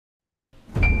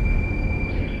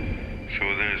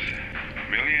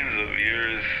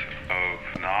years of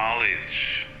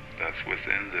knowledge that's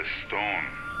within this stone.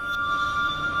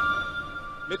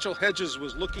 Mitchell Hedges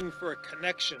was looking for a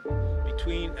connection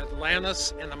between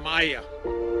Atlantis and the Maya.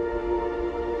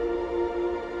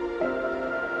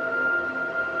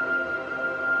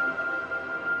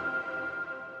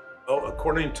 Well,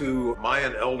 according to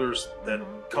Mayan elders that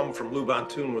come from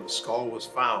Lubantun, where the skull was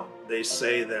found, they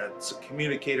say that it's a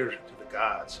communicator to the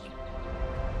gods.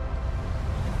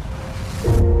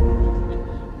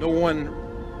 No one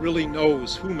really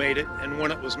knows who made it and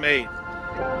when it was made.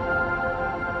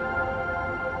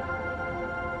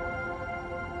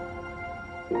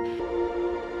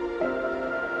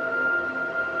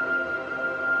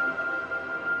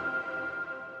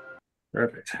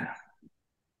 Perfect.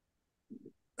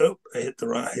 Oh, I hit the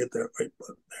right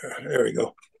button there. There we go.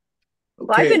 Okay.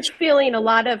 Well, I've been feeling a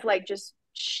lot of like just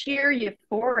sheer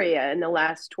euphoria in the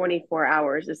last 24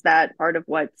 hours. Is that part of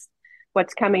what's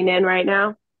coming in right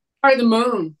now? Or the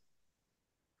moon.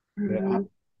 Yeah. I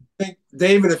think,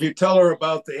 David, if you tell her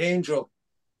about the angel,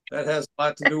 that has a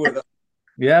lot to do with it.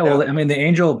 Yeah, well, I mean, the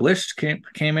angel Bliss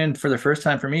came in for the first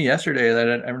time for me yesterday.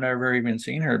 That I've never even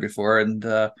seen her before, and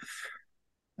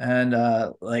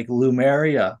like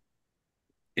Lumeria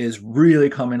is really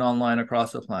coming online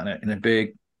across the planet in a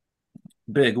big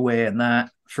way, and that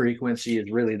frequency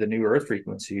is really the new Earth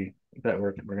frequency that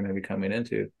we're going to be coming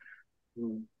into.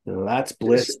 So that's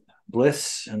bliss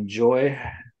and joy.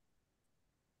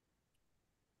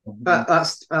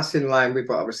 That's in line with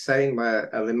what I was saying, where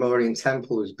a Lemurian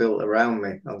temple was built around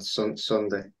me on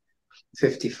Sunday,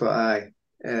 50 foot high.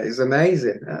 It's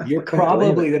amazing. You're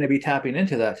probably going to be tapping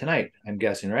into that tonight, I'm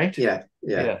guessing, right? Yeah.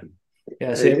 So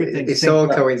it's all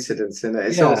coincidence, isn't it?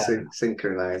 It's all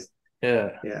synchronized. Yeah.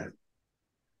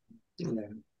 But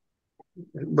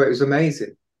it was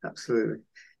amazing, absolutely.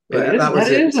 That was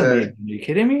amazing. Are you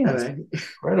kidding me? That's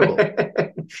incredible.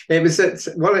 It was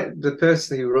the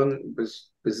person who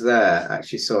was there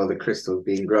actually saw the crystal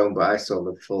being grown, but I saw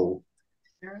the full,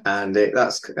 and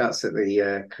that's at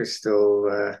the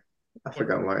crystal. I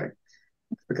forgot what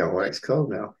it's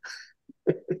called now.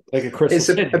 Like a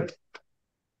crystal.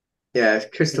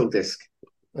 Crystal disc.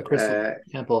 A crystal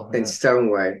temple in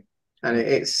Stoneway, and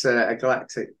it's a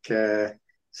galactic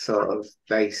sort of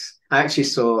base. I actually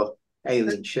saw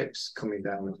alien ships coming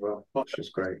down as well, which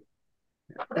was great.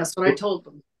 That's what I told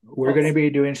them. We're going to be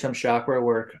doing some chakra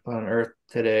work on Earth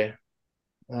today.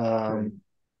 There's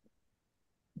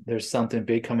something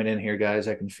big coming in here, guys.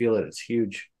 I can feel it. It's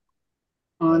huge.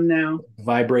 On now.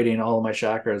 Vibrating all of my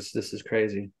chakras. This is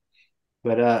crazy.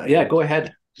 But go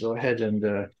ahead. Go ahead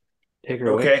and take her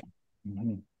away. Okay.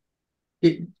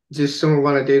 Mm-hmm. Does someone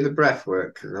want to do the breath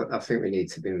work? I think we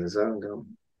need to be in the zone, don't we?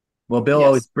 Well, Bill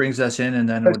always brings us in, and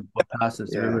then we'll pass it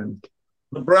through. And...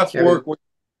 The breath work would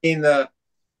mean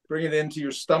bring it into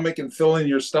your stomach and filling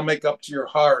your stomach up to your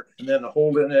heart, and then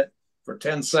holding it for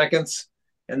 10 seconds,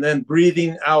 and then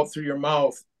breathing out through your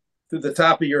mouth, through the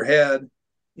top of your head,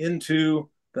 into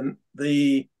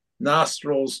the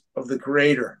nostrils of the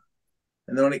Creator.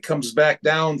 And then when it comes back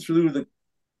down through the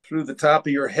top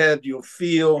of your head, you'll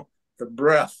feel the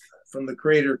breath from the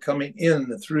Creator coming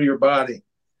in through your body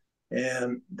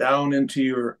and down into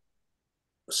your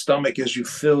stomach as you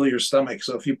fill your stomach.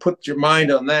 So if you put your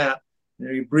mind on that,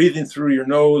 you're breathing through your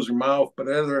nose or mouth, but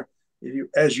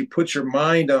as you put your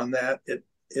mind on that,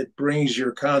 it brings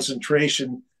your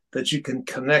concentration that you can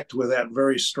connect with that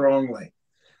very strongly.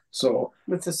 So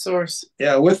with the source.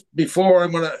 Yeah, before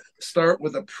I'm going to start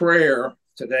with a prayer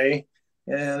today,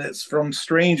 and it's from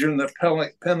Stranger in the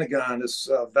Pentagon. It's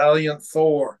Valiant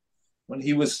Thor. When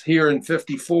he was here in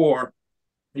 54,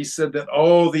 he said that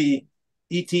all the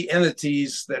ET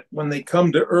entities that when they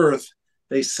come to Earth,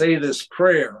 they say this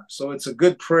prayer. So it's a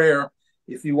good prayer.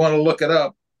 If you want to look it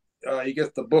up, you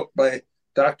get the book by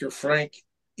Dr. Frank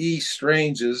E.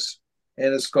 Stranges,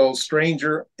 and it's called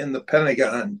Stranger in the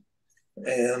Pentagon.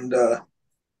 And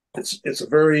it's a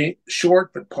very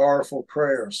short but powerful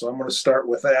prayer. So I'm going to start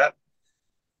with that.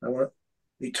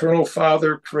 Eternal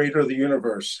Father, Creator of the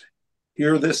universe,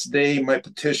 hear this day my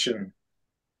petition.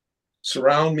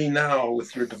 Surround me now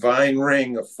with your divine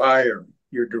ring of fire,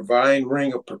 your divine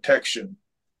ring of protection,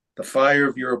 the fire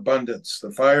of your abundance,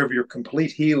 the fire of your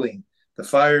complete healing, the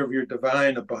fire of your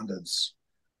divine abundance.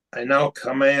 I now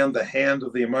command the hand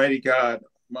of the Almighty God on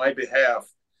my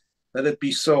behalf. Let it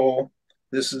be so.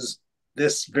 This is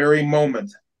this very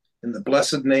moment. In the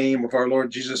blessed name of our Lord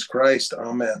Jesus Christ.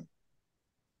 Amen.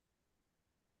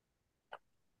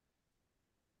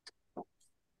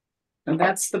 And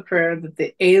that's the prayer that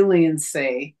the aliens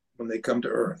say when they come to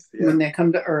Earth. Yeah. When they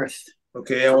come to Earth.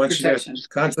 Okay, I want you to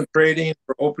concentrating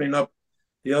for opening up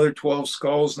the other 12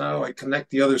 skulls now. I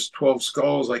connect the other 12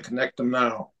 skulls. I connect them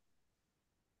now.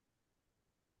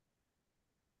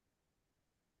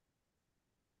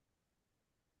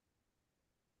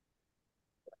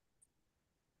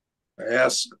 I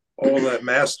ask all the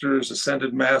masters,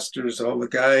 ascended masters, all the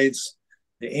guides,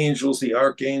 the angels, the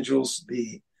archangels,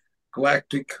 the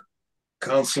galactic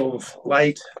council of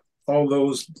light, all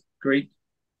those great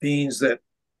beings that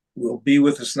will be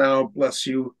with us now. Bless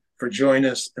you for joining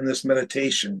us in this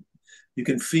meditation. You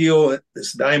can feel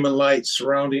this diamond light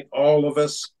surrounding all of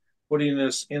us, putting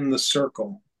us in the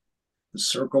circle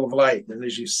of light. And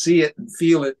as you see it and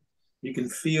feel it, you can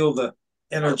feel the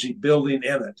energy building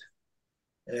in it.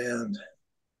 And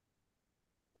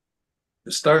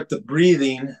to start the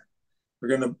breathing, we're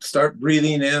going to start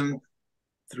breathing in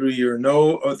through your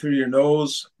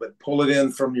nose, but pull it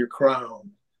in from your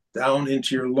crown down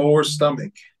into your lower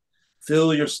stomach.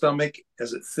 Fill your stomach.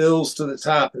 As it fills to the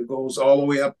top, it goes all the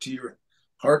way up to your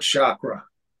heart chakra.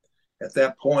 At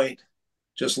that point,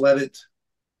 just let it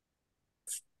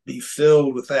be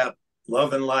filled with that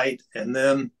love and light, and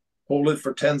then hold it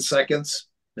for 10 seconds.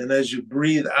 And as you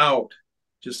breathe out,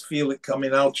 just feel it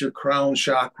coming out your crown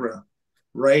chakra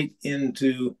right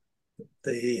into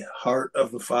the heart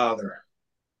of the Father.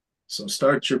 So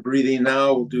start your breathing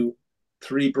now. We'll do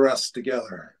 3 breaths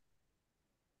together.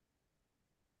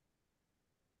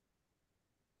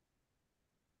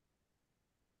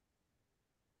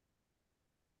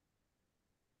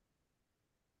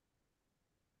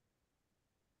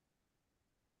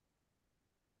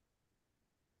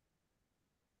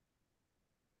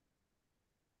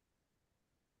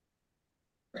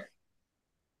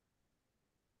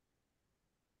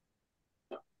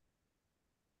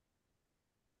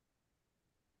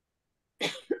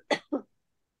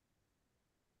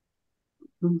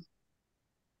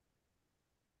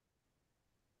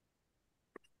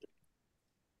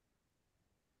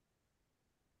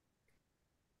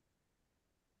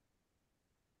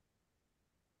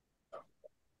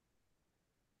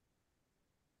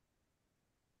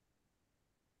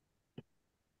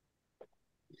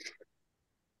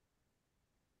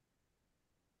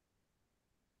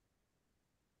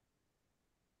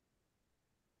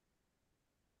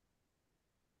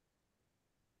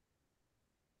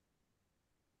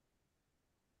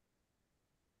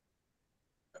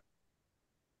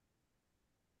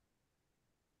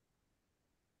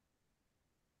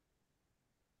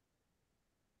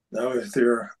 Now, with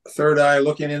your third eye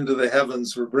looking into the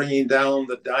heavens, we're bringing down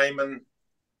the diamond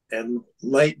and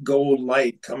light gold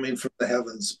light coming from the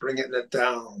heavens, bringing it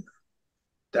down,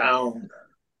 down.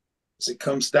 As it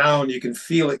comes down, you can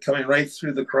feel it coming right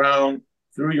through the crown,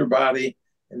 through your body,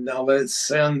 and now let it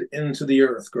send into the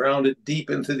earth, ground it deep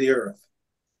into the earth.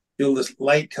 Feel this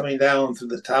light coming down through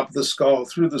the top of the skull,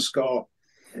 through the skull,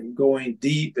 and going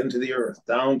deep into the earth,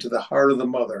 down to the heart of the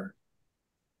mother.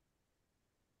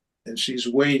 And she's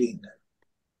waiting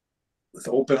with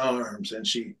open arms, and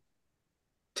she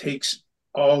takes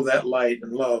all that light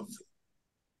and love,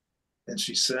 and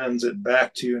she sends it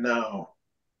back to you now.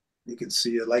 You can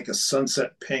see it like a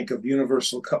sunset pink of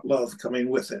universal love coming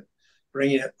with it,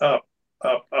 bringing it up,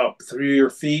 up, up through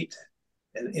your feet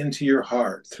and into your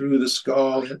heart, through the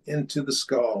skull and into the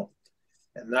skull.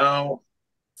 And now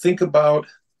think about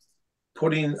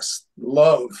putting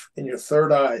love in your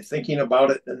third eye, thinking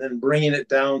about it, and then bringing it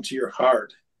down to your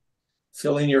heart,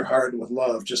 filling your heart with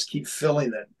love. Just keep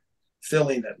filling it,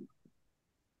 filling it.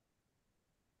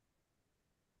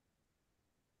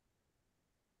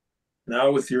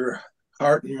 Now with your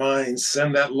heart and mind,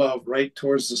 send that love right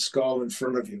towards the skull in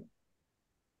front of you.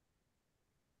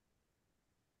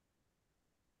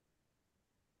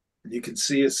 And you can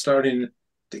see it starting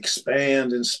to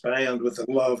expand and expand with the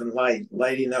love and light,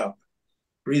 lighting up.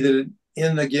 Breathe it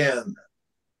in again.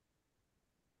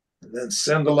 And then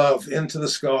send the love into the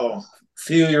skull.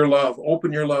 Feel your love,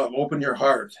 open your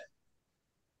heart.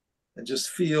 And just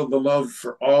feel the love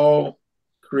for all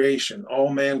creation, all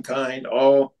mankind,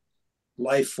 all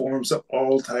life forms of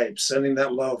all types, sending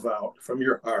that love out from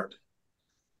your heart.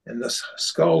 And the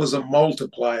skull is a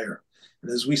multiplier.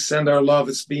 And as we send our love,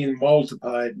 it's being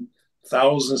multiplied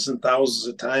thousands and thousands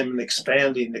of times and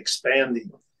expanding,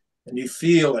 expanding. And you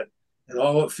feel it.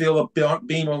 And feel a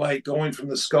beam of light going from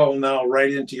the skull now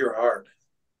right into your heart,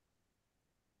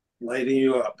 lighting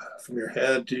you up from your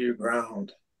head to your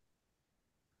ground.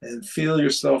 And feel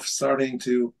yourself starting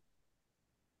to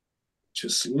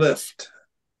just lift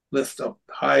up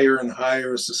higher and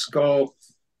higher as the skull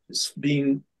is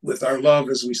being with our love.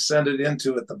 As we send it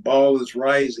into it, the ball is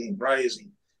rising,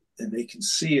 and they can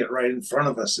see it right in front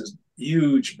of us, this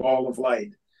huge ball of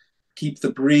light. Keep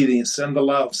the breathing, send the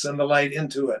love, send the light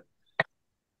into it.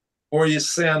 more you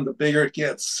send, the bigger it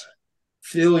gets.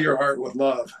 Fill your heart with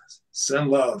love. Send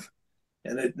love.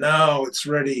 And now it's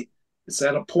ready. It's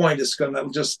at a point, it's going to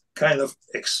just kind of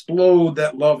explode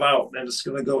that love out, and it's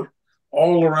going to go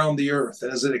all around the earth.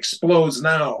 And as it explodes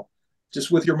now,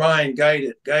 just with your mind, guide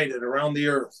it around the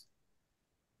earth,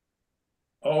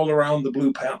 all around the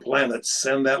blue planet.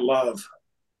 Send that love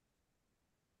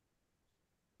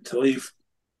until you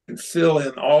can fill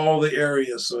in all the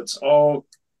areas so it's all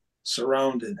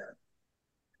surrounded.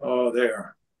 Oh,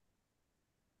 there.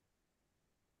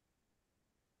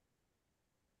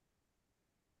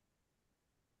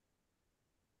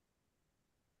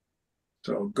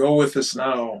 So go with us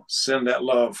now. Send that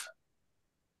love.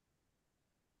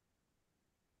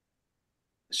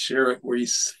 Share it where you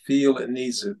feel it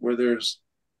needs it, where there's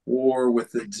war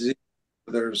with the disease,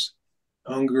 where there's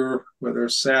hunger, where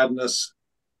there's sadness.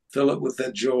 Fill it with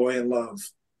that joy and love.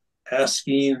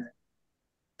 Asking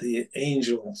the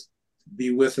angels to be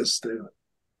with us to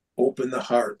open the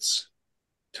hearts,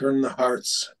 turn the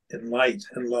hearts in light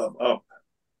and love up.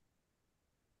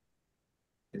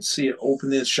 And see it open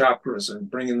the chakras and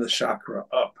bringing the chakra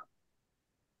up.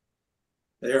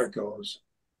 There it goes.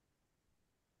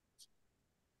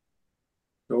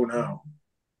 Go now.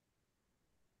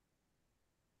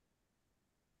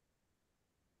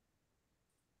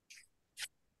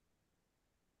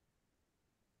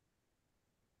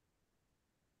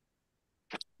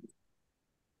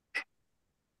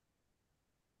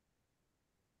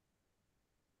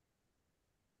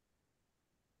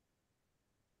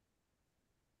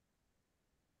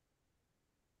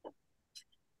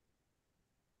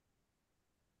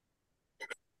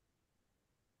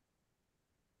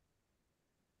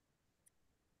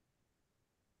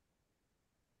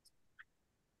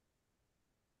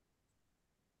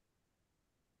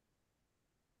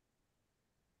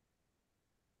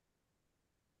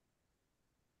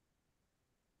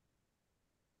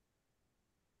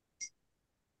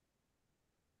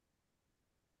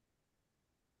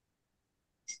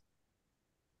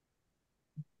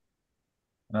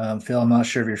 Phil, I'm not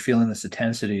sure if you're feeling this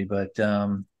intensity, but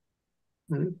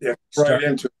Yeah, right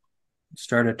into it.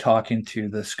 started talking to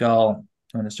the skull,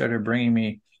 and it started bringing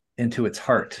me into its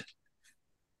heart.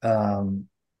 And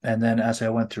then as I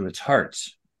went through its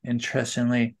hearts,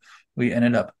 interestingly, we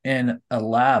ended up in a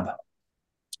lab,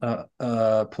 a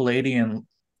Palladian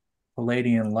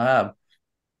lab,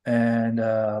 and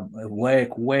a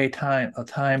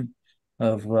time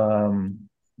of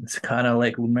it's kind of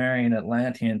like Lemurian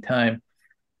Atlantean time.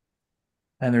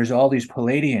 And there's all these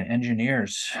Palladian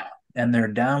engineers, and they're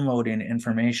downloading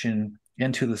information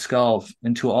into the skulls,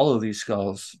 into all of these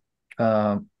skulls.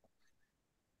 And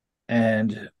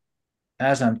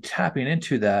as I'm tapping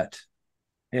into that,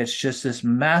 it's just this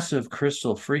massive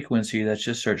crystal frequency that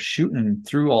just starts shooting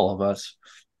through all of us,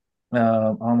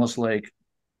 almost like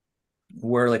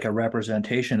we're like a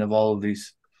representation of all of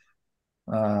these,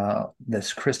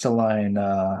 this crystalline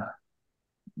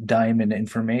diamond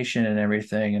information and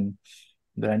everything. And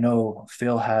that I know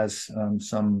Phil has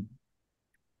some.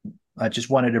 I just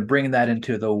wanted to bring that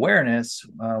into the awareness.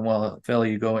 Well, Phil,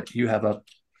 you have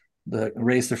the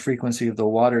raise the frequency of the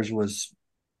waters was.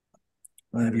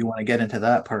 If you want to get into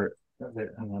that part of it,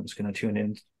 I'm just going to tune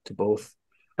in to both.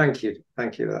 Thank you,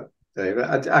 that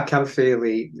David. I can feel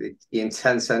the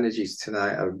intense energies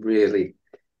tonight. Are really,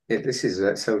 this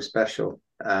is so special,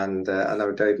 and I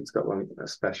know David's got a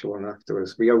special one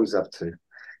afterwards. We always have two.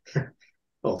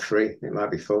 Or three, it might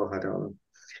be four, I don't know.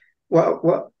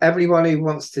 What everyone who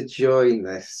wants to join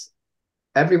this,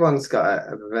 everyone's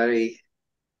got a very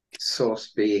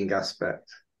source being aspect.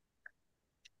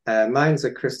 Mine's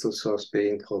a crystal source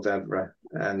being called Evra,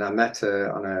 and I met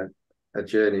her on a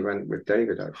journey with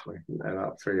David actually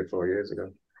about 3 or 4 years ago.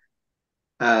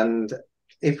 And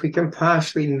if we can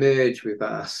partially merge with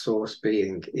our source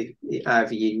being, if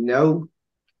either you know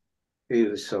who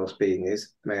the source being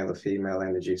is, male or female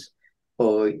energies,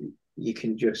 or you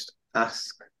can just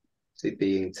ask the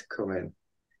being to come in.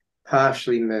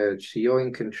 Partially merge, so you're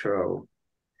in control.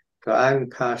 But I'm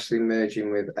partially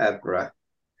merging with Ebra.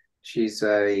 She's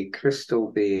a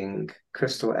crystal being,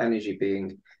 crystal energy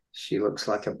being. She looks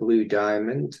like a blue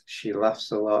diamond. She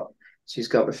laughs a lot. She's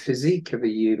got the physique of a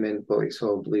human, but it's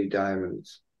all blue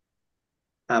diamonds.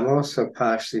 I'm also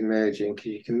partially merging,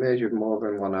 because you can merge with more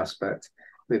than one aspect,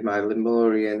 with my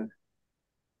Lemurian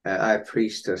high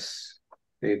priestess,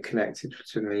 who connected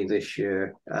to me this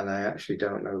year, and I actually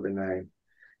don't know the name.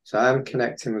 So I'm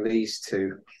connecting with these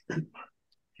two.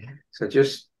 So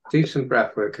just do some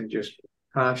breath work and just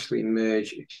partially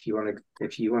merge if you want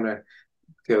to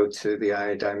go to the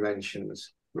higher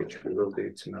dimensions, which we will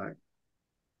do tonight.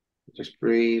 Just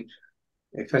breathe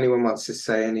If anyone wants to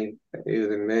say any who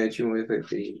they're merging with, it'd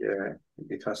be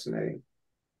fascinating.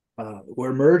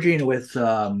 We're merging with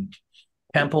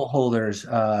temple holders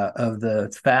of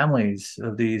the families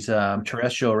of these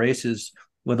terrestrial races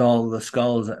with all the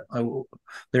skulls.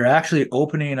 They're actually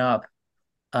opening up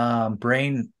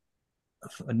brain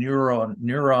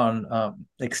neuron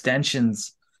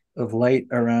extensions of light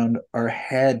around our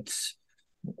heads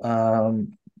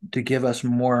to give us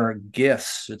more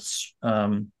gifts. It's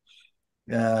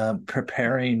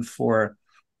preparing for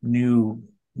new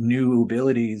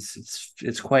abilities.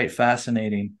 It's quite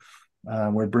fascinating.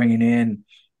 We're bringing in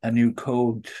a new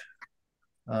code,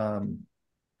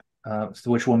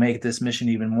 which will make this mission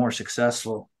even more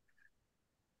successful.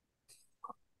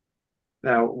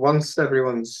 Now, once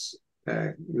everyone's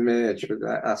merged with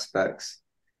their aspects,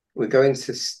 we're going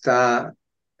to start,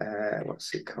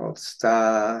 what's it called?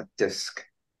 Star Disk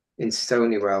in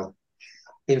Stonywell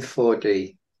in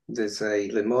 4D. There's a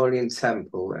Lemurian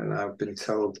temple, and I've been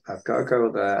told I've got to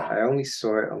go there. I only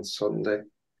saw it on Sunday.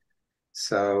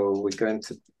 So we're going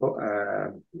to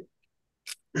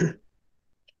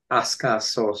ask our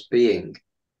source being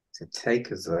to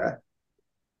take us there.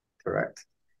 Correct.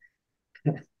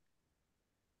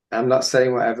 I'm not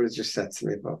saying whatever has just said to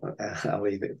me, but I'll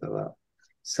leave it for that.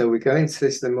 So we're going to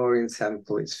this Lemurian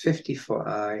temple. It's 50 foot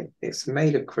high. It's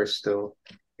made of crystal.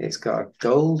 It's got a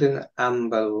golden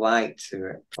amber light to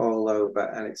it all over,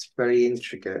 and it's very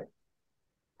intricate.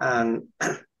 And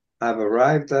I've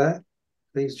arrived there.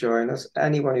 Please join us.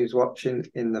 Anyone who's watching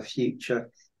in the future,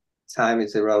 time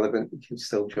is irrelevant. You can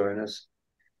still join us.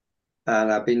 And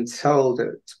I've been told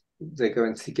that they're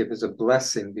going to give us a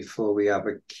blessing before we have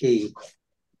a key.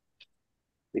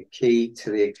 The key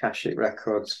to the Akashic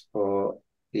records for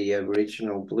the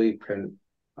original blueprint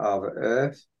of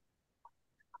Earth.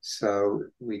 So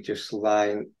we just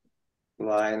line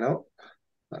up.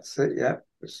 That's it, yeah.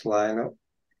 Just line up.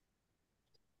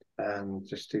 And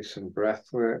just do some breath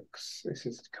works. This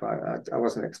is quite, I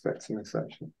wasn't expecting this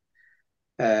actually.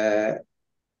 And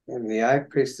the High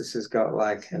Priestess has got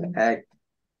like an egg,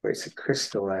 but it's a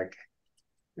crystal egg.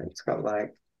 And it's got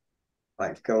like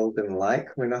golden light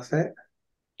coming off it.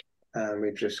 And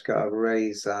we've just got to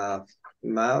raise our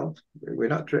mouth. We're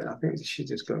not, I think she's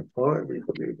just going to pour it. We've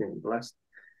been blessed.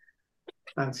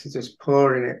 And she's just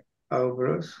pouring it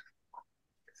over us.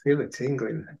 I feel it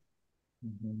tingling.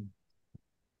 Mm-hmm.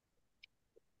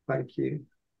 Thank you.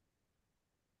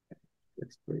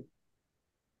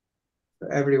 For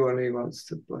everyone who wants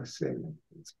to bless him,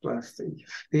 it's blessed. And you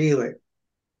feel it. I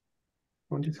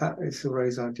wonder if that is will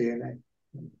raise our DNA.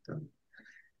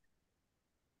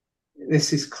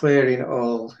 This is clearing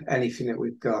anything that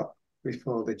we've got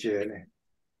before the journey,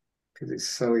 because it's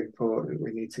so important.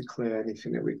 We need to clear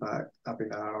anything that we might have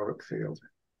in our auric field.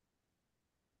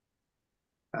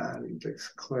 And it's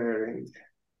clearing.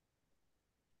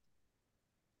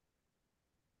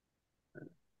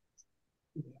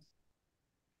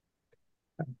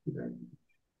 Thank you very much.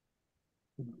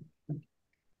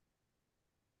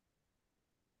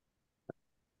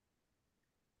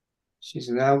 She's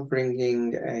now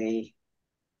bringing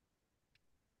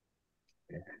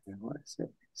what is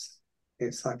it?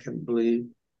 It's like a blue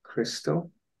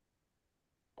crystal.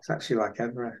 It's actually like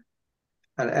Evra.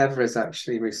 And Evra is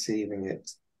actually receiving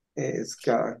it. It's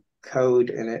got a code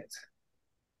in it.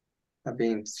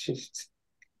 Evra's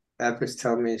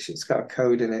telling me she's got a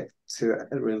code in it to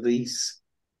release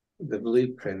the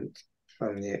blueprint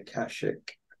from the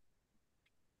Akashic.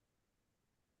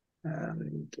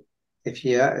 And if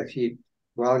you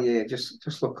while you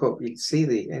just look up, you can see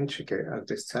the intricate of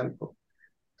this temple.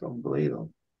 It's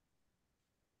unbelievable.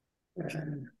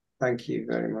 Thank you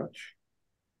very much.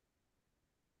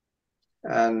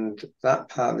 And that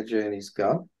part of the journey's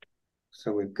gone.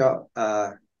 So we've got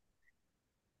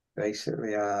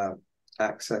basically our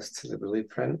access to the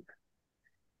blueprint.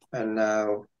 And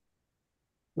now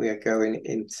we are going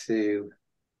into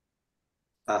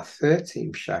our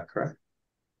 13th chakra.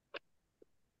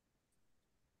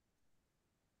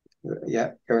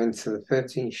 Yeah, going to the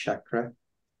 13th chakra,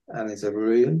 and there's a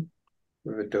room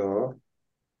with a door.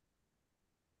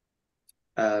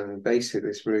 And basically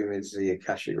this room is the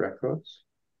Akashic records.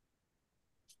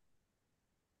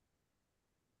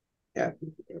 Yeah,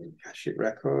 Akashic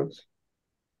records.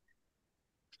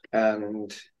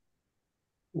 And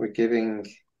we're giving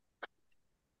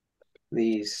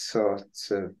these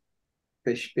sorts of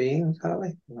fish beings, aren't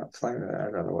they? Not flying, I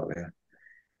don't know what they are.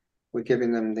 We're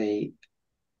giving them the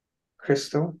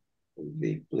crystal,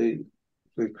 the blue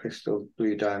crystal,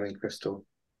 blue diamond crystal.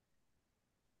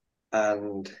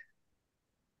 And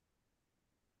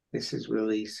this is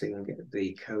releasing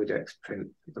the codex print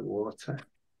for the water.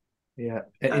 Yeah.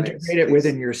 And And integrate it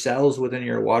within your cells, within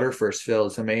your water first fill.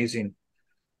 It's amazing.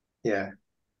 yeah.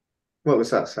 What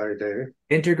was that? Sorry, David.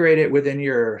 Integrate it within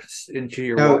into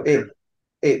your No, water.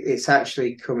 it's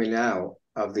actually coming out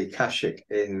of the Akashic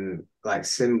in like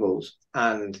symbols,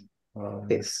 and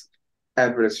it's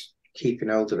Everest keeping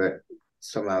hold of it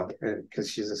somehow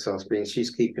because she's a source being. She's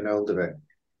keeping hold of it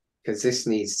because this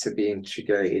needs to be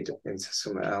integrated into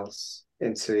something else,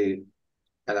 into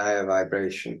an higher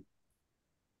vibration.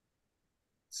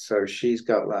 So she's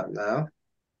got that now.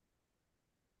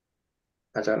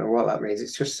 I don't know what that means.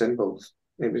 It's just symbols.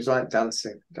 It was like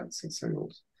dancing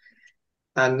symbols.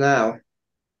 And now,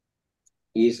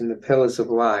 using the pillars of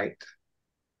light,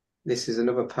 this is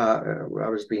another part I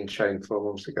was being trained 4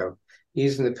 months ago.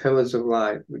 Using the pillars of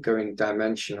light, we're going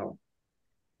dimensional.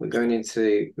 We're going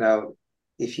into, now,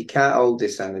 if you can't hold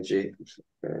this energy,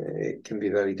 it can be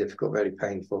very difficult, very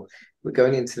painful. We're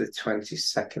going into the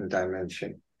 22nd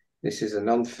dimension. This is a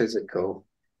non-physical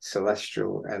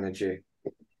celestial energy.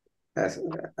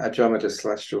 Andromeda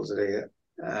celestials are here,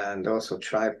 and also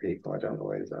tribe people. I don't know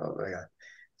where they are.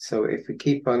 So if we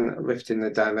keep on lifting the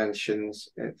dimensions,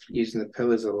 using the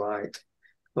pillars of light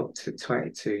up to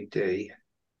 22D,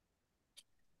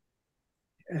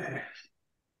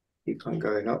 keep on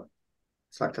going up.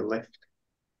 It's like a lift.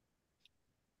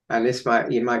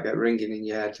 And you might get ringing in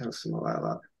your head or something like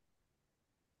that.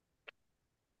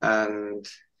 And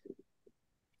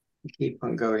keep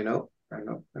on going up and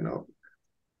up and up.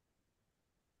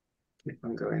 Keep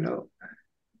on going up.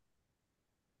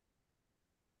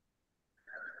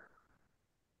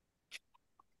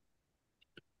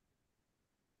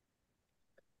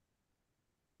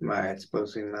 My head's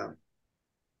buzzing now.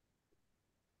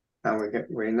 And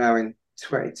we're now in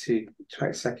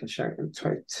 22nd chakra,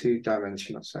 22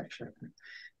 dimensional section.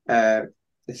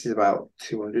 This is about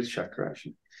 200 chakra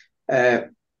actually. The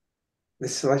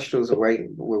celestials are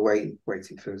waiting, but we're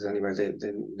waiting for us anyway.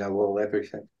 They know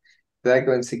everything. They're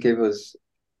going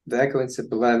to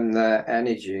blend their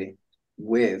energy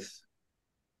with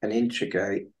and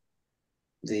integrate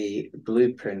the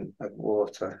blueprint of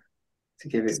water to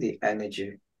give it the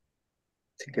energy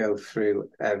to go through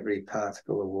every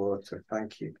particle of water.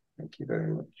 Thank you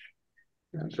very much.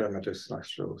 Andromeda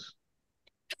celestials.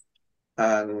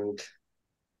 And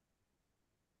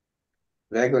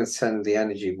they're going to send the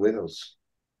energy with us.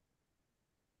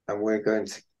 And we're going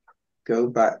to go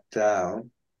back down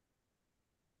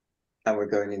and we're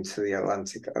going into the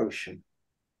Atlantic Ocean.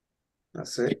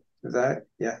 That's it. Is that it?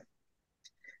 Yeah.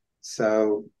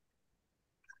 So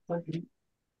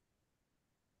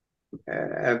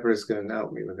Evra's going to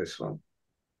help me with this one.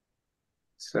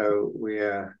 So we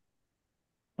are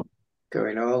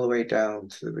going all the way down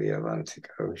to the Atlantic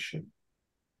Ocean.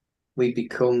 We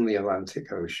become the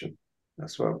Atlantic Ocean.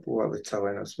 That's what they're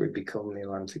telling us. We become the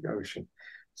Atlantic Ocean.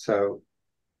 So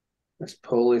let's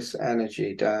pull this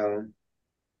energy down.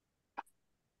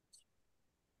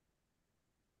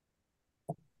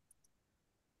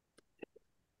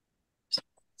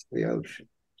 To the ocean.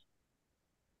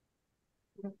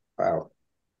 Wow.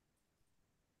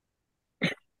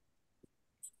 It's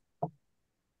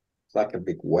like a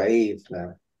big wave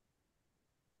now.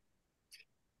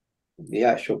 The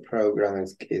actual program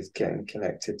is getting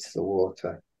connected to the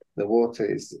water. The water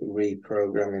is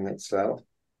reprogramming itself.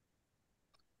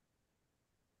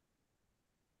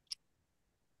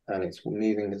 And it's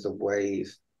moving as a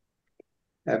wave.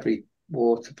 Every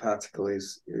water particle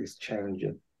is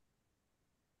changing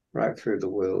right through the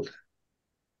world.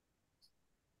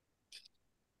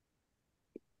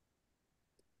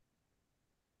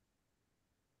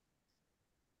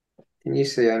 Can you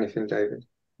see anything, David?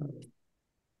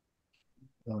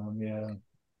 Yeah.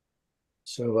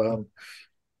 So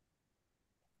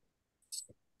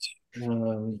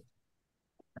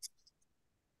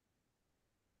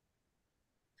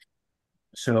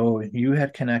so you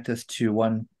had connected us to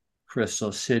one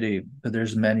crystal city, but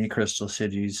there's many crystal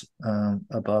cities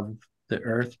above the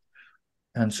earth.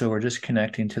 And so we're just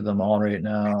connecting to them all right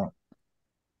now,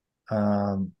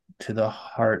 to the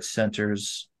heart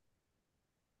centers,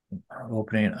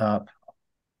 opening up.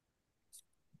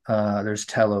 There's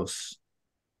Telos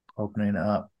opening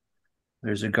up.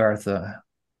 There's Agartha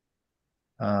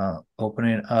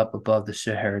opening up above the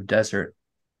Sahara Desert.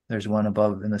 There's one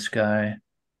above in the sky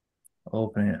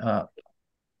opening up.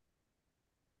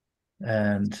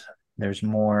 And there's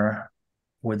more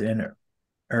within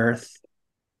Earth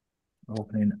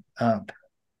opening up.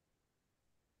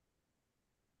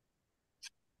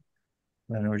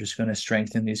 And we're just going to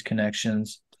strengthen these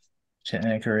connections to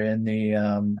anchor in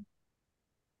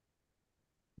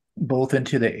both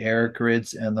into the air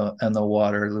grids and the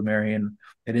water Lumerian.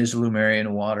 It is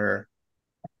Lumerian water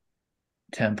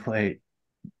template.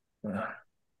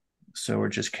 So we're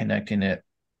just connecting it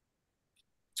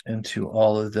into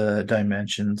all of the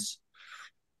dimensions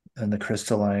and the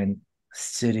crystalline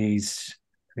cities,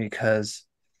 because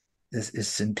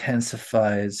this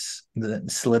intensifies,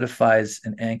 solidifies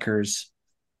and anchors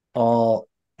all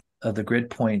of the grid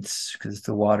points, because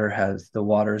the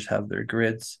waters have their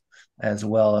grids as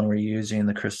well, and we're using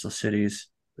the crystal cities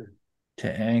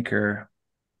to anchor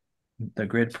the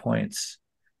grid points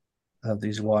of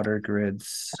these water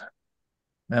grids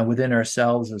within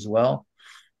ourselves as well.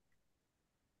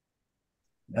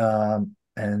 And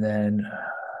then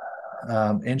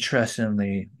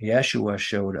interestingly, Yeshua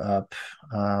showed up,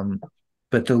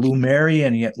 but the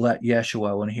Lumerian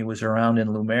Yeshua, when he was around in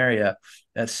Lumeria,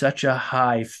 at such a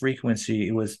high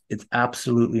frequency, it's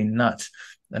absolutely nuts.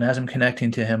 And as I'm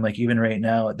connecting to him, like even right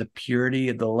now, the purity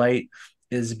of the light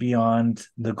is beyond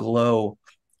the glow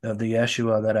of the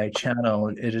Yeshua that I channel.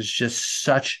 It is just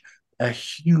such a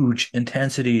huge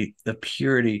intensity of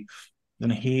purity.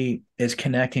 And he is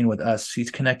connecting with us.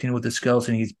 He's connecting with the skulls,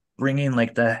 and he's bringing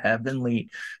like the heavenly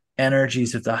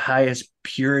energies of the highest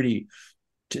purity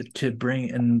to bring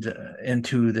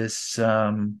into this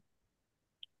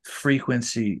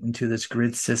frequency, into this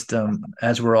grid system,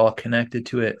 as we're all connected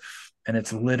to it. And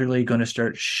it's literally going to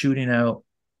start shooting out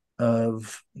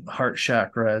of heart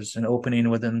chakras and opening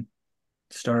within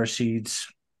star seeds,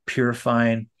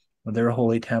 purifying their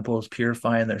holy temples,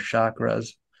 purifying their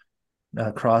chakras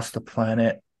across the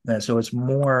planet. And so it's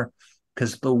more,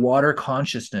 because the water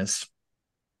consciousness,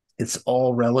 it's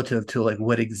all relative to like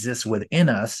what exists within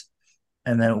us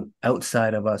and then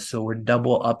outside of us. So we're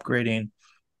double upgrading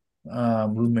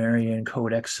Lumerian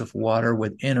codex of water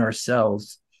within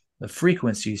ourselves. The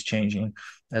frequency is changing,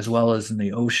 as well as in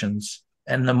the oceans,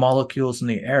 and the molecules in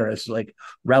the air is like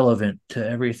relevant to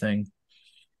everything.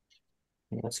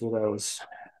 That's what I was.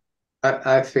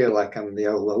 I feel like I'm the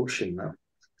old ocean now.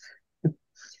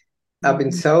 I've been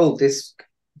told this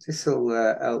will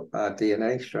help our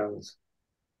DNA strands.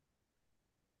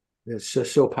 It's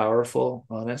just so powerful.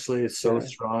 Honestly, it's so Yeah.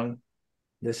 strong.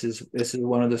 This is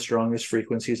one of the strongest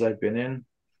frequencies I've been in.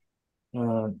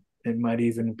 It might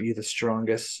even be the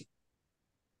strongest.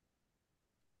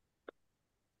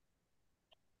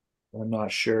 I'm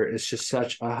not sure. It's just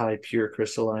such a high, pure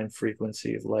crystalline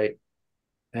frequency of light,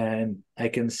 and I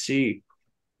can see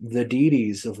the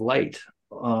deities of light.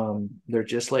 They're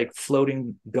just like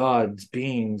floating gods,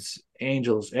 beings,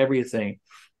 angels, everything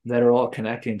that are all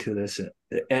connecting to this.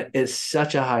 It's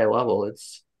such a high level.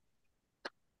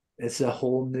 It's a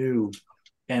whole new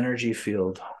energy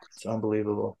field. It's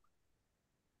unbelievable.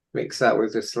 Mix that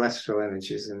with the celestial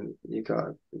energies, and you got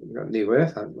New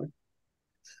Earth, haven't we?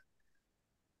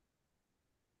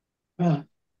 I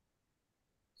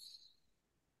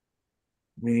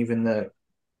mean, even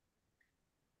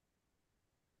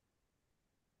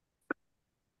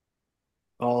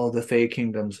all the Fey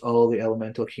kingdoms, all the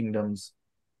elemental kingdoms,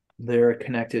 they're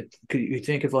connected. Could you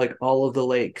think of like all of the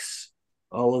lakes,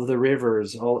 all of the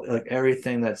rivers, all like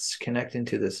everything that's connecting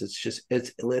to this?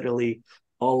 It's literally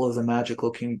all of the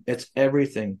magical king. It's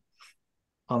everything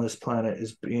on this planet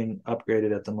is being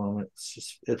upgraded at the moment.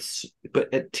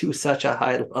 But to such a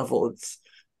high level,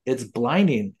 it's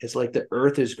blinding. It's like the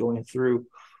earth is going through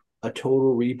a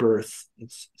total rebirth.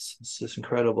 It's just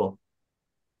incredible.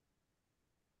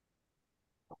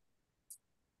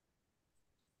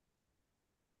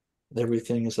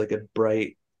 Everything is like a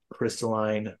bright,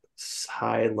 crystalline,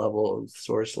 high level of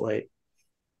source light.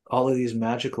 All of these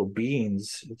magical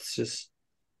beings,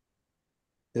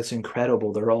 it's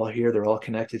incredible. They're all here. They're all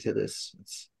connected to this.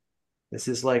 This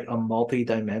is like a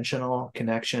multi-dimensional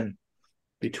connection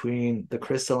between the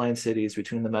crystalline cities,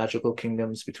 between the magical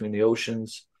kingdoms, between the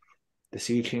oceans, the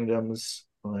sea kingdoms,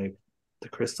 like the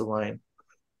crystalline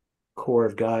core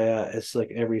of Gaia. It's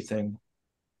like everything.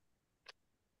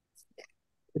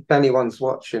 If anyone's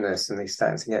watching us and they're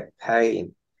starting to get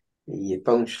pain, your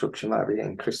bone structure might be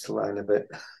getting crystalline a bit.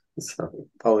 So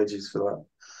apologies for that.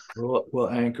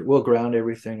 We'll ground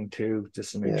everything too,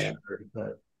 just to make sure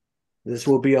that this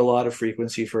will be a lot of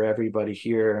frequency for everybody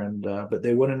here. And but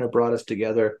they wouldn't have brought us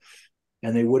together,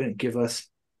 and they wouldn't give us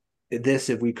this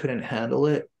if we couldn't handle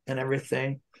it and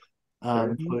everything,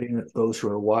 including those who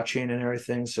are watching and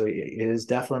everything. So it is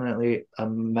definitely a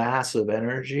massive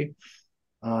energy,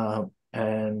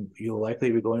 and you'll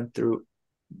likely be going through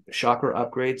chakra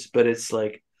upgrades, but it's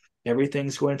like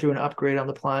everything's going through an upgrade on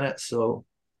the planet. So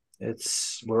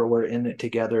it's we're in it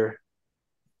together,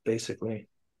 basically.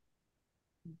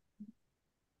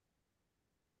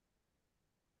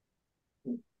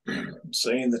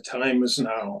 saying the time is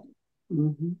now.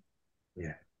 Mm-hmm.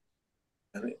 Yeah.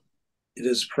 And it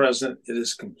is present, it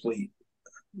is complete.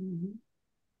 Mm-hmm.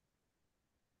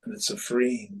 And it's a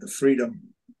freeing, the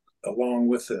freedom along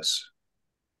with this.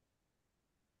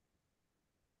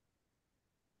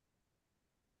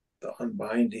 The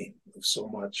unbinding of so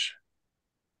much.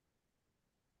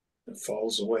 It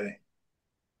falls away.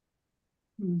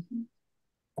 Mm-hmm.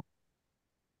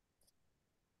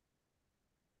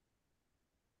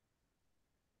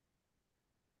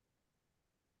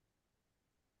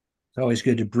 It's always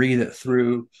good to breathe it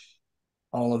through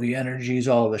all of the energies,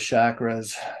 all of the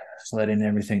chakras, just letting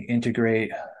everything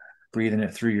integrate, breathing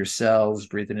it through your cells,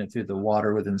 breathing it through the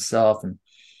water within self, and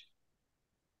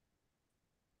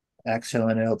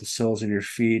exhaling out the soles of your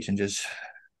feet and just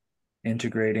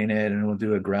integrating it. And we'll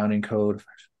do a grounding code.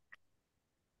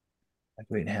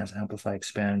 Activate, enhance, amplify,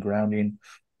 expand, grounding,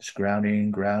 just grounding,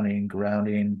 grounding,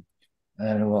 grounding.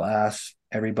 And we'll ask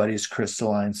everybody's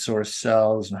crystalline source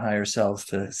selves and higher selves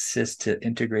to assist to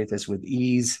integrate this with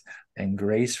ease and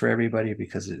grace for everybody,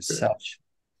 because it's such.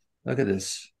 Look at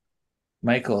this.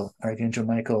 Michael, Archangel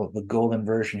Michael, the golden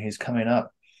version, he's coming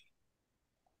up.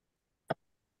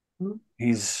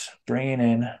 He's bringing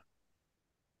in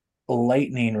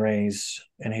lightning rays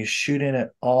and he's shooting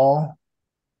it all.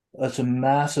 That's a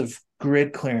massive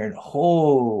grid clearing.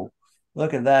 Oh,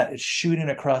 look at that. It's shooting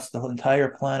across the entire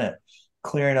planet,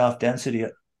 clearing off density.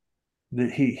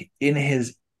 He, in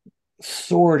his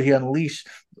sword, he unleashed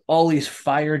all these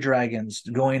fire dragons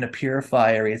going to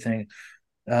purify everything.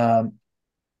 They're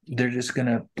just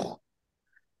gonna.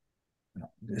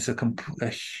 It's a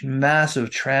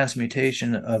massive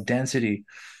transmutation of density.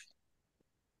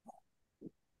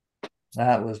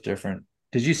 That was different.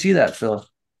 Did you see that, Phil?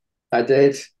 I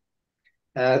did.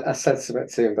 I said something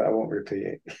to him, but I won't repeat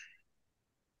it.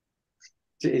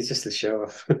 He's just a show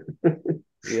off.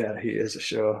 Yeah, he is a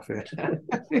show off.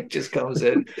 He just comes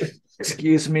in.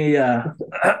 Excuse me,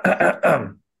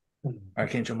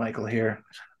 Archangel Michael here.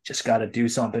 Just got to do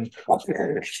something.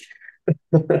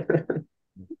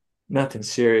 Nothing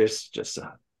serious, just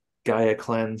a Gaia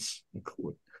cleanse.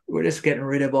 We're just getting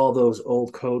rid of all those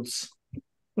old codes.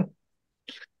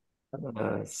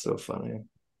 It's so funny.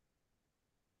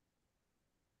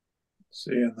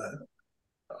 Seeing that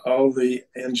all the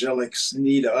angelics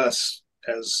need us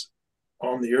as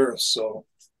on the earth, so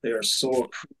they are so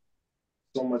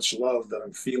much love that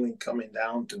I'm feeling coming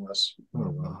down to us. Oh,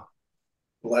 wow.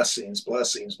 Blessings,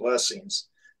 blessings, blessings.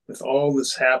 With all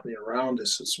this happening around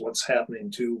us, it's what's happening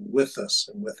too with us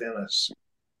and within us.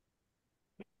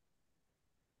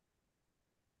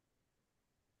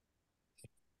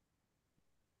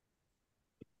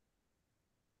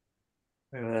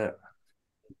 Look at that.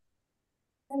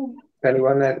 If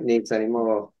anyone that needs any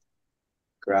more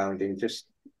grounding, just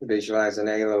visualize an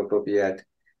halo above your head,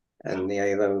 and the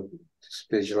halo, just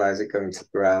visualize it going to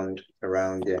ground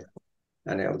around you,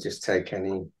 and it'll just take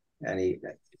any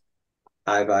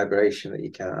high vibration that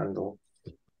you can't handle,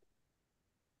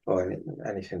 or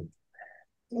anything.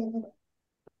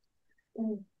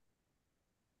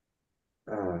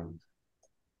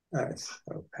 That's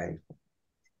so painful.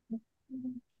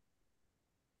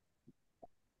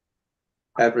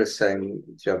 Everett's same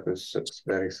job was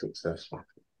very successful,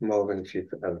 more than she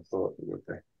ever thought it would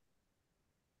be.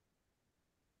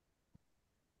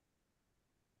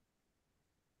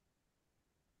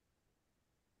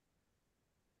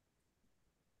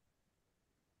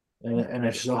 And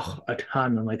it's a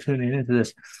ton. I'm like tuning into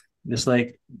this. Just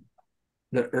like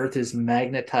the earth is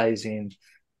magnetizing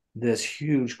this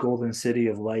huge golden city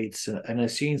of lights, and I've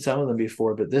seen some of them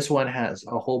before, but this one has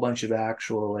a whole bunch of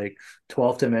actual like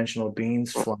 12th dimensional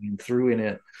beings flying through in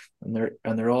it, and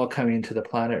they're all coming to the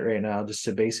planet right now just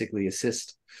to basically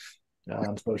assist.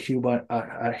 So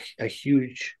a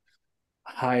huge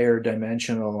higher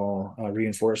dimensional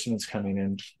reinforcements coming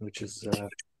in, which is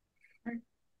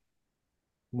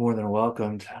more than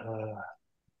welcomed.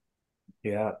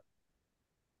 Yeah,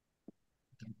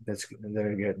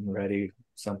 they're getting ready.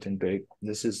 Something big.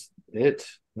 This is it.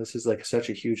 This is like such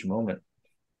a huge moment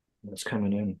that's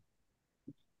coming in.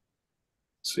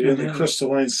 See, in the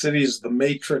crystalline cities, the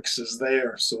matrix is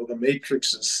there. So the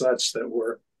matrix is such that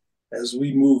as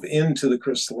we move into the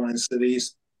crystalline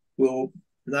cities, we'll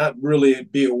not really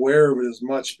be aware of it as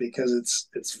much because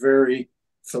it's very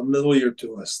familiar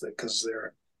to us, because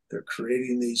they're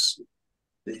creating these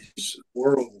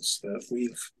worlds that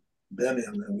we've been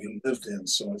in and we lived in.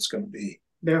 So it's going to be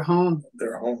Their home.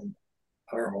 Their home.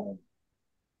 Our home.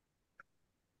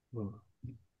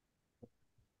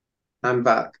 I'm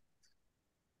back.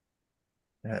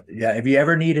 Yeah, if you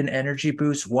ever need an energy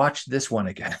boost, watch this one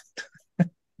again.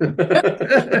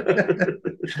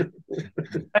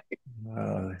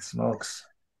 Oh, smokes.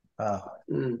 Wow.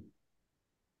 Mm. Is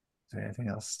there anything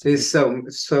else? There's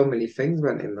so many things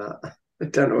went in that. I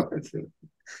don't know what to think.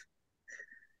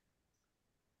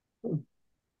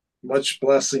 Much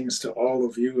blessings to all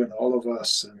of you and all of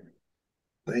us, and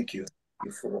thank you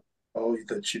for all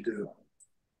that you do.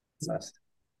 Bless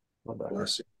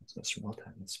you. That's remote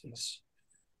time and space.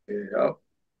 Okay,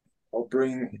 I'll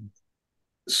bring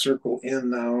the circle in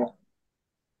now.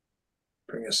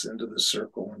 Bring us into the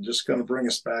circle. I'm just going to bring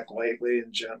us back lightly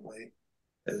and gently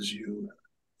as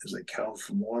I count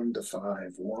from 1 to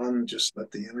 5. 1, just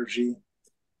let the energy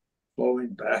flowing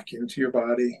back into your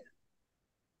body.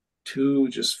 2,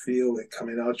 just feel it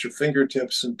coming out your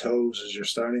fingertips and toes as you're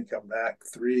starting to come back.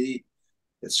 3,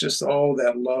 it's just all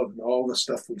that love and all the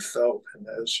stuff we felt. And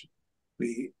as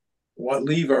we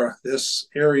leave this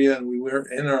area and we're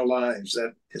in our lives,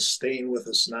 that is staying with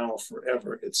us now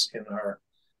forever. It's in our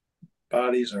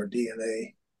bodies, our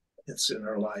DNA. It's in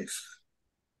our life.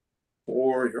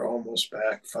 4, you're almost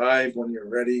back. 5, when you're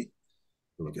ready,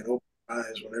 you can open your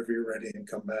eyes whenever you're ready and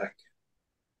come back.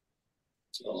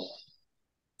 So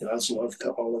God's love to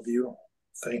all of you.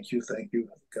 Thank you.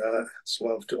 God's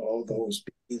love to all those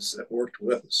beings that worked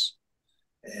with us.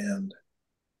 And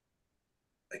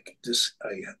I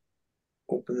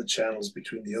open the channels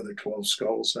between the other 12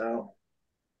 skulls now.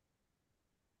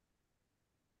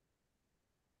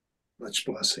 Much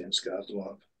blessings, God's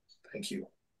love. Thank you.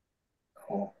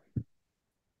 Oh.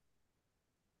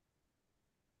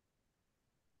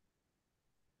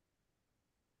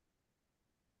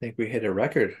 I think we hit a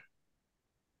record.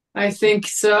 I think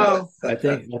so. I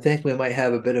think we might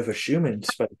have a bit of a Schumann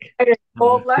spike. It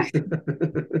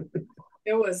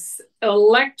was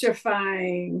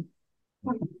electrifying.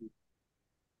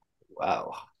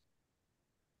 Wow.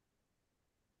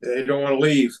 They don't want to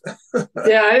leave.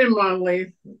 Yeah, I didn't want to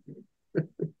leave.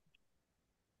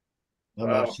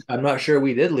 I'm not sure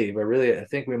we did leave. I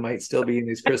think we might still be in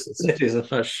these crystal cities. I'm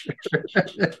not sure.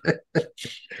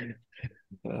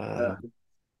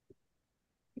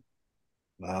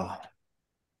 Wow.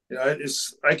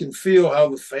 I can feel how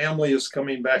the family is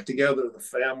coming back together, the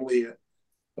family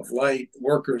of light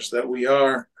workers that we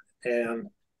are. And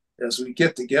as we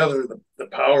get together, the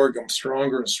power comes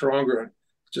stronger and stronger.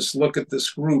 Just look at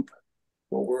this group,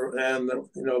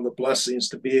 the blessings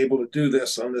to be able to do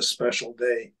this on this special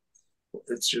day.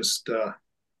 It's just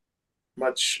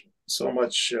so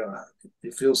much.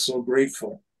 You feel so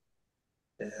grateful,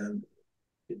 and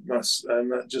I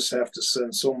just have to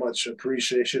send so much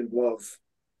appreciation, love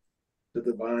to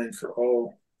the divine for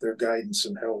all their guidance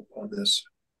and help on this,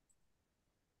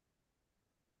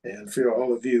 and for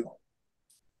all of you.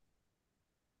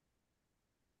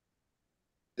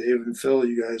 David and Phil,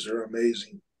 you guys are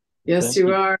amazing. Yes,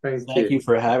 you are. Thank you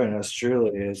for having us.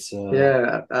 Truly, it's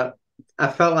yeah.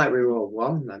 I felt like we were all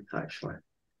one then. Actually,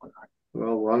 we were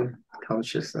all one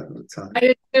conscious at the time. I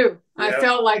did too. Yeah. I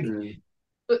felt like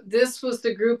this was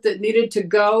the group that needed to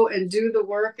go and do the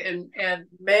work and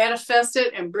manifest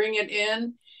it and bring it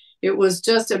in. It was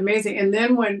just amazing. And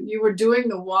then when you were doing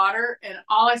the water and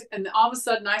all of a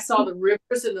sudden I saw the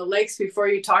rivers and the lakes before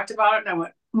you talked about it, and I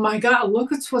went, oh my God,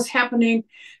 look at what's happening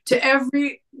to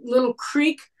every little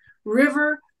creek,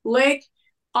 river, lake,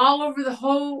 all over the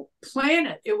whole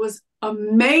planet. It was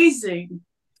amazing.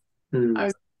 I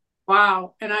was,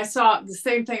 wow. And I saw the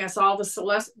same thing. I saw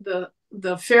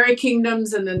the fairy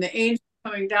kingdoms, and then the angels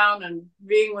coming down and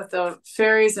being with the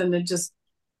fairies, and then just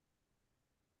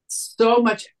so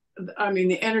much. I mean,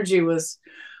 the energy was,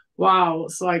 wow.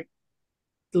 It's like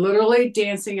literally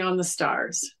dancing on the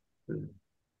stars.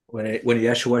 When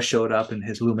Yeshua showed up in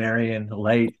his Lumerian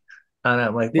light, and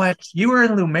I'm like, what? You were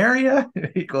in Lumeria?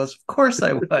 He goes, of course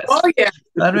I was. Oh, yeah.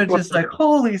 And I'm just like,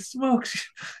 holy smokes.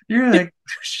 You're like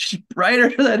brighter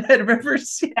than I'd ever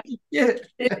seen you.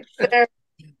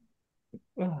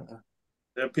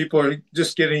 People are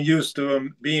just getting used to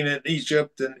him being in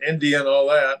Egypt and India and all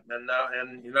that, and now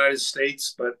in the United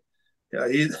States. But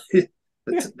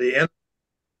the end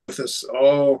with us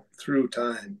all through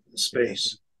time and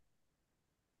space.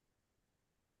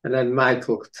 And then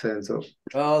Michael turns up.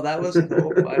 Oh, that was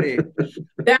so funny.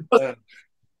 That was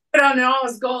on all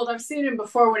his gold. I've seen him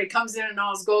before when he comes in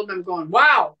all his gold, and I'm going,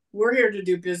 wow, we're here to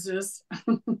do business.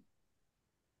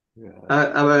 Yeah.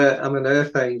 I'm an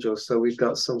earth angel, so we've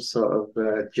got some sort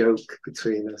of joke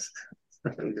between us.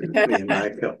 Me and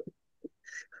Michael.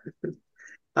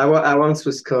 I once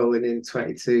was calling in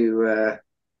 22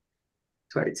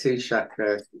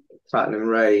 chakra platinum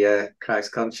ray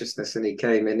Christ consciousness, and he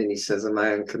came in and he says, "Am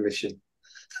I on commission?"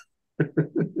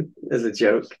 As a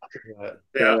joke.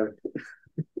 Yeah.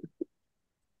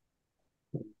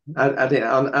 I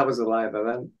didn't. I was alive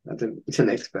then. I didn't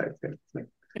expect it.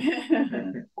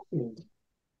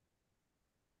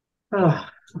 Oh,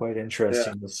 It's quite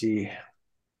interesting to see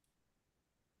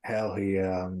how he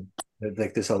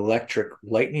like this electric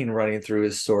lightning running through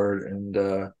his sword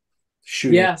and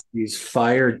shooting Yes. these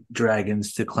fire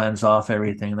dragons to cleanse off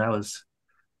everything. That was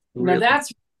Now really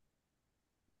that's,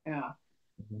 yeah.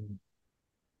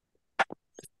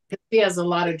 He has a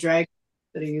lot of dragons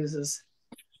that he uses.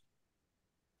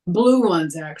 Blue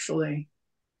ones, actually.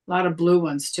 A lot of blue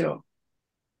ones, too.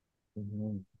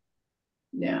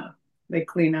 Yeah. They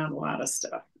clean out a lot of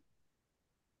stuff.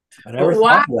 I never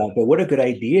thought of that, but what a good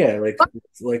idea! Like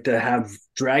to have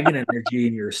dragon energy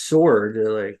in your sword to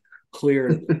like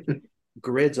clear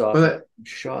grids off well,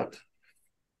 shot.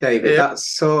 David, that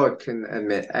sword can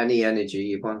emit any energy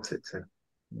you want it to.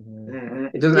 Mm-hmm.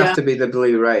 It doesn't have to be the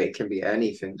blue ray. It can be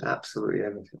anything, absolutely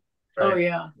anything. Right. Oh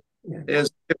yeah.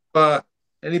 As if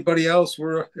anybody else,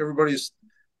 everybody's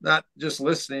not just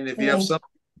listening. If you have something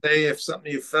to say, if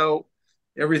something you felt,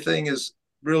 everything is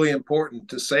really important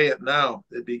to say it now.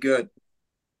 It'd be good.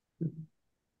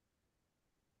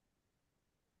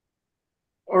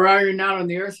 Or are you not on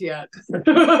the earth yet?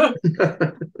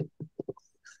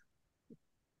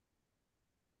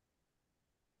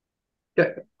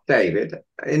 David,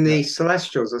 in the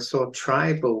celestials, I saw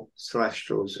tribal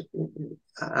celestials.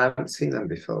 I haven't seen them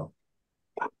before.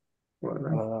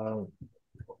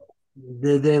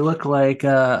 They look like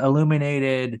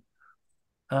illuminated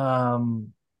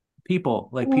people,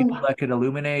 like people that could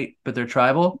illuminate, but they're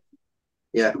tribal.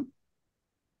 Yeah.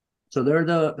 So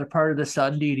they're part of the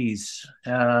sun deities.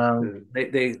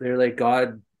 They're like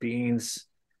god beings.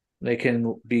 They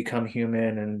can become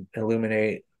human and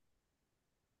illuminate.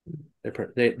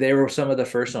 They were some of the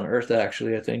first on Earth,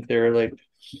 actually. I think they were like,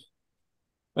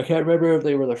 I can't remember if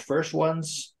they were the first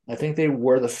ones. I think they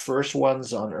were the first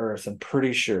ones on Earth. I'm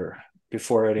pretty sure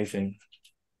before anything.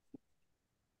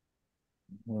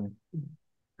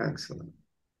 Excellent.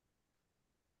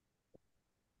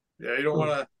 Yeah, you don't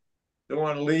want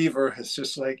to leave, or it's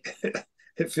just like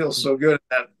it feels so good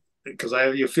that because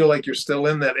you feel like you're still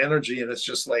in that energy, and it's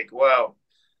just like wow.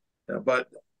 But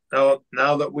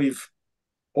now that we've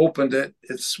opened it,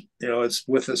 it's it's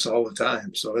with us all the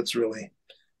time. So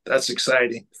that's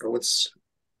exciting for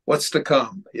what's to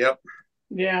come. Yep.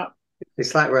 Yeah.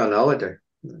 It's like we're on holiday.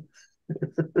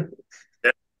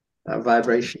 That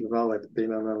vibration of holiday,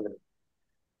 being on holiday.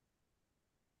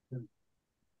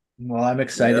 Well, I'm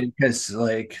excited because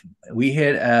like we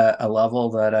hit a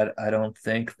level that I don't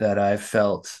think that I've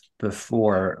felt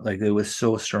before. Like it was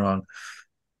so strong.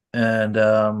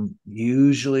 And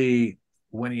usually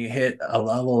when you hit a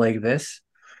level like this,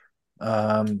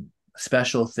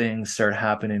 special things start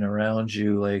happening around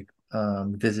you, like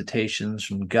visitations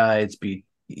from guides, be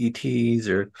ETs,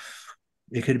 or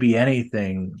it could be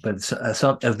anything. But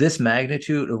some of this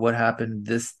magnitude of what happened,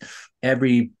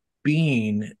 every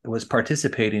being was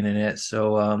participating in it.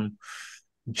 So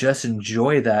just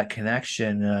enjoy that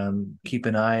connection. Keep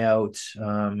an eye out.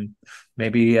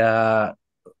 Maybe I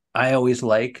always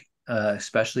like,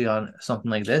 especially on something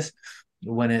like this,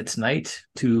 when it's night,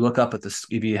 to look up at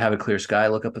if you have a clear sky,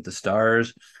 look up at the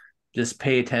stars, just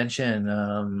pay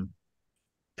attention,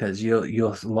 because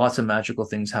you'll lots of magical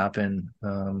things happen,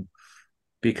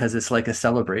 because it's like a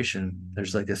celebration.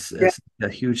 There's like a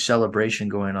huge celebration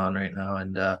going on right now,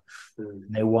 and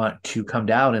they want to come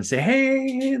down and say,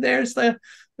 "Hey, there's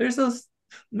those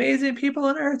amazing people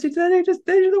on Earth. They're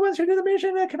the ones who did the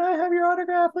mission. Can I have your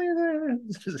autograph, please?"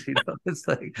 It's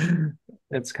like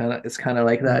it's kind of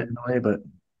like that in a way, but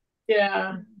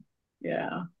yeah,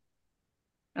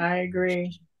 I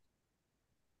agree.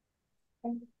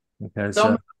 Because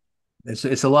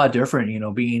it's a lot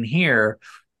different, being here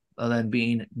than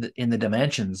being in the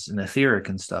dimensions and etheric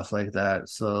and stuff like that.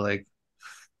 So like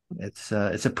it's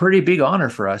a pretty big honor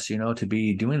for us, to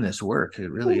be doing this work. It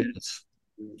really is.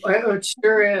 It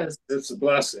sure is. It's a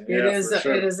blessing. It is.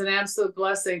 Sure. It is an absolute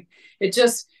blessing. It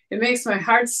makes my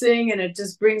heart sing, and it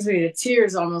just brings me to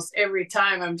tears almost every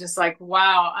time. I'm just like,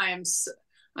 wow, I'm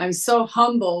so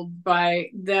humbled by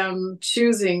them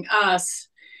choosing us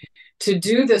to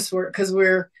do this work, because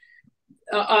we're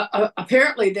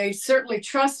apparently they certainly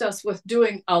trust us with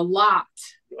doing a lot.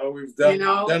 Well, we've done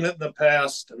it in the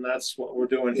past, and that's what we're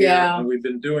doing here. Yeah. And we've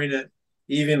been doing it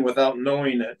even without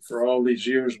knowing it for all these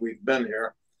years we've been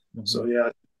here. Mm-hmm. So yeah,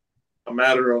 a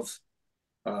matter of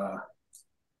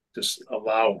just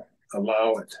allow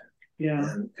it,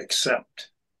 and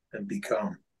accept and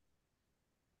become.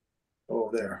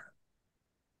 There.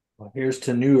 Well, here's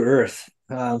to New Earth.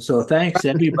 So thanks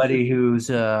everybody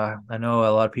who's I know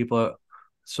a lot of people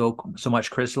so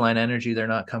much crystalline energy. They're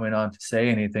not coming on to say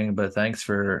anything, but thanks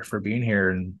for being here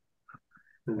and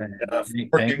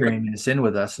anchoring this in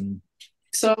with us, and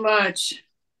so much.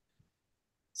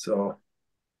 So,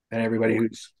 and everybody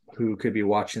who could be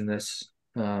watching this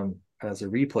as a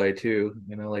replay too,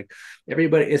 like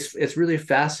everybody, it's really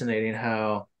fascinating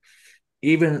how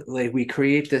even like we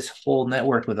create this whole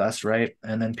network with us, right?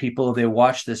 And then people, they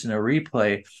watch this in a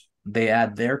replay, they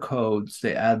add their codes,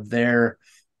 they add their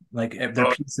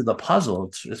piece of the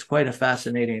puzzle. It's quite a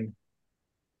fascinating,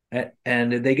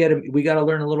 and we got to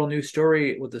learn a little new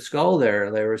story with the skull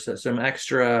there. There was some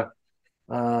extra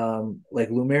like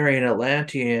Lemurian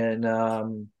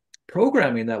Atlantean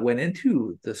programming that went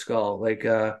into the skull.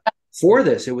 For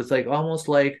this, it was like almost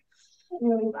like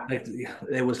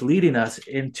it was leading us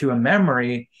into a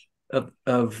memory of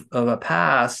a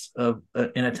past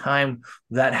in a time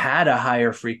that had a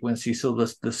higher frequency. So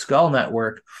the skull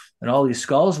network and all these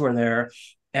skulls were there.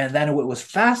 And then it was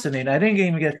fascinating. I didn't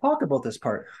even get to talk about this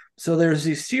part. So there's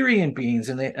these Syrian beings,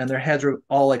 and their heads are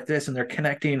all like this, and they're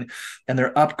connecting, and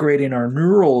they're upgrading our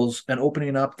neurals and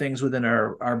opening up things within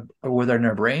our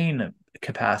brain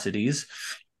capacities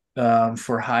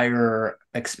for higher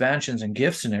expansions and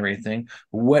gifts and everything.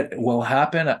 What will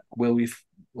happen? We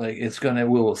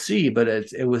will see, but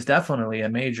it was definitely a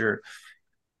major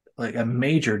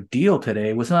deal today.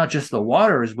 It was not just the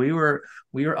waters. We were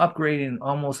upgrading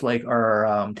almost like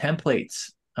our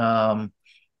templates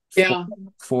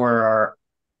for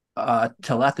our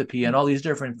telepathy and all these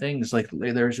different things. Like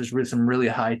there's just some really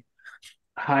high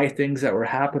things that were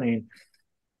happening.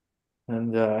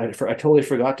 And I totally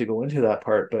forgot to go into that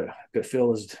part, but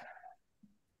Phil is.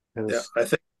 Yeah, I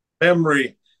think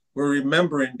we're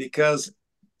remembering because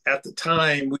at the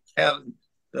time we had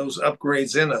those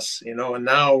upgrades in us, and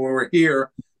now when we're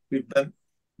here, we've been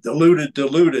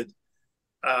diluted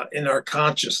in our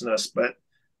consciousness. But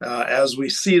as we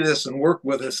see this and work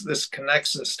with us, this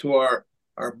connects us to our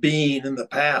being in the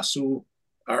past, who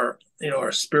our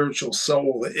spiritual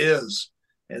soul is,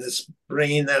 and it's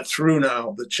bringing that through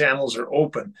now. The channels are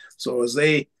open, so as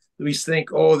we think,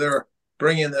 oh, they're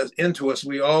bringing that into us,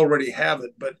 we already have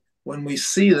it. But when we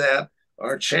see that,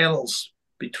 our channels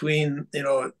between,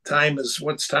 time is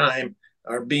what's time,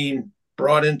 are being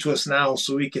brought into us now,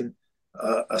 so we can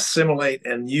assimilate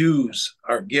and use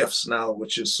our gifts now,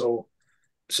 which is so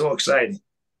exciting.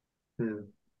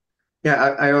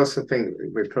 Yeah, I also think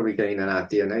we're probably getting in our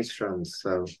DNA strands,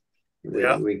 so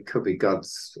we could be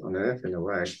gods on earth in a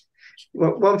way.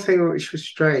 Well, one thing which was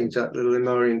strange at the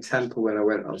Lemurian temple when I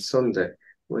went on Sunday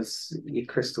was your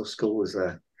crystal skull was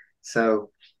there.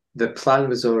 So the plan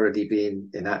was already being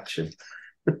in action.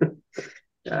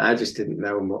 I just didn't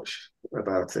know much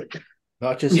about it.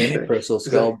 Not just any crystal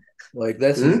skull. Like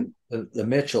this is the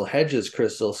Mitchell Hedges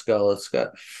crystal skull. It's got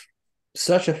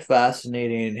such a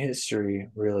fascinating history,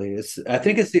 really. I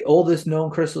think it's the oldest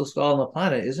known crystal skull on the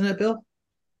planet, isn't it, Bill?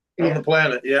 On the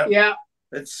planet, yeah. Yeah.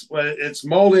 It's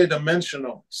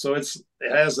multi-dimensional, so it's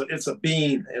a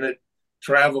being, and it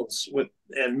travels with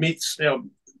and meets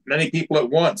many people at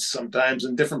once, sometimes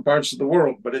in different parts of the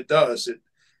world, but it does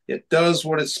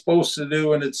what it's supposed to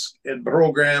do, and it's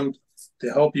programmed to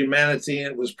help humanity.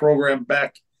 And it was programmed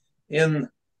back in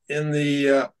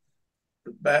the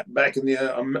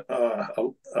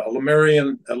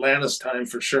Lemurian Atlantis time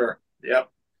for sure. Yep.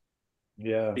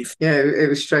 Yeah. It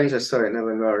was strange. I saw it in a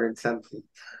Lemurian temple.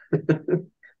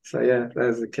 So yeah,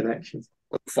 there's the connection.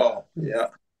 Fall. Yeah.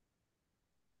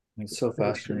 It's so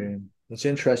fascinating. It's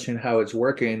interesting how it's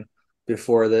working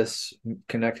before this,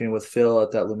 connecting with Phil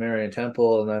at that Lemurian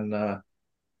temple, and then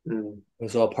it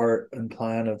was all part and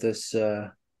plan of this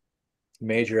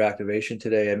major activation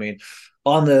today. I mean,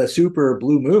 on the super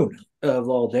blue moon of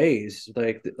all days,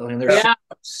 there's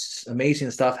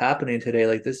amazing stuff happening today.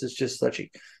 Like this is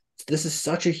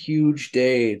such a huge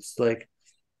day. It's like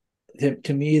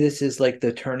to me, this is like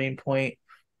the turning point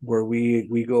where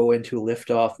we go into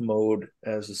liftoff mode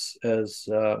as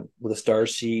with the star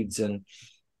seeds and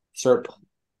start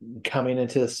coming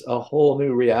into a whole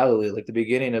new reality, like the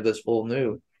beginning of this whole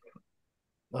new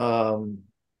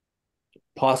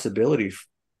possibility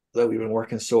that we've been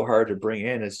working so hard to bring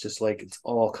in. It's just like it's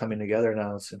all coming together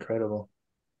now. It's incredible.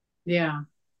 Yeah.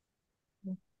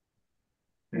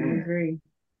 I agree.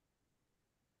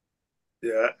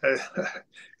 Yeah,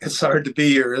 it's hard to be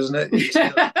here, isn't it? You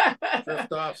just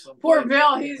drift off someplace. Poor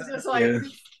Bill, he's just like.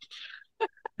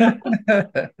 Yeah.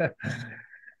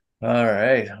 All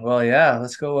right. Well, yeah,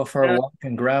 let's go for a walk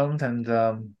and ground and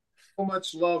so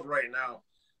much love right now.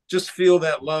 Just feel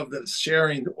that love that's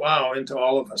sharing into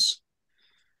all of us.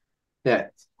 Yeah.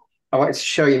 I wanted to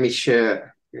show you my shirt.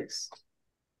 It's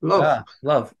Love. Ah,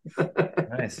 love.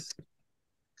 Nice.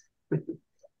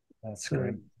 That's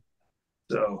great.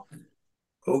 So,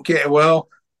 okay, well,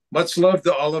 much love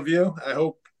to all of you. I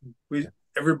hope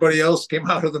everybody else came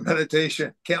out of the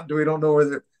meditation camp. We don't know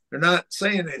whether they're not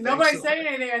saying anything. Nobody's saying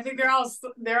anything. I think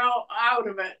they're all out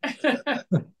of it.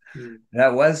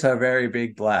 That was a very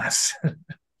big blast.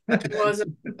 It was a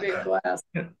big blast.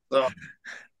 So,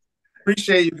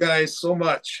 appreciate you guys so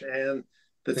much, and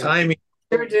the timing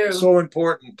is so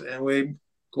important, and we're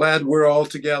glad we're all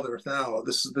together now.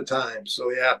 This is the time.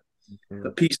 So yeah,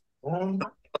 the peace.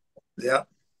 Yeah.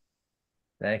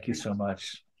 Thank you so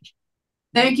much.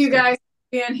 Thank you guys for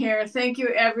being here. Thank you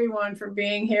everyone for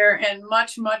being here, and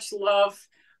much love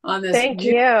on this. Thank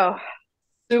you.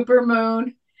 Super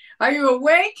moon. Are you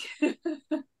awake?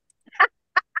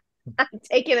 I'm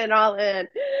taking it all in.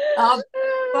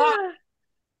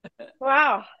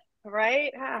 Wow.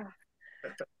 Right?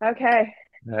 Okay.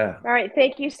 Yeah. All right.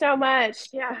 Thank you so much.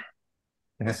 Yeah.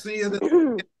 I'll see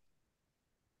you.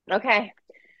 Okay.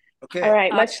 Okay. All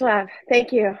right. Much love.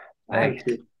 Thank you. Thank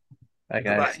you. Bye,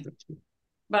 guys. Bye.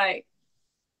 Bye.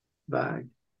 Bye.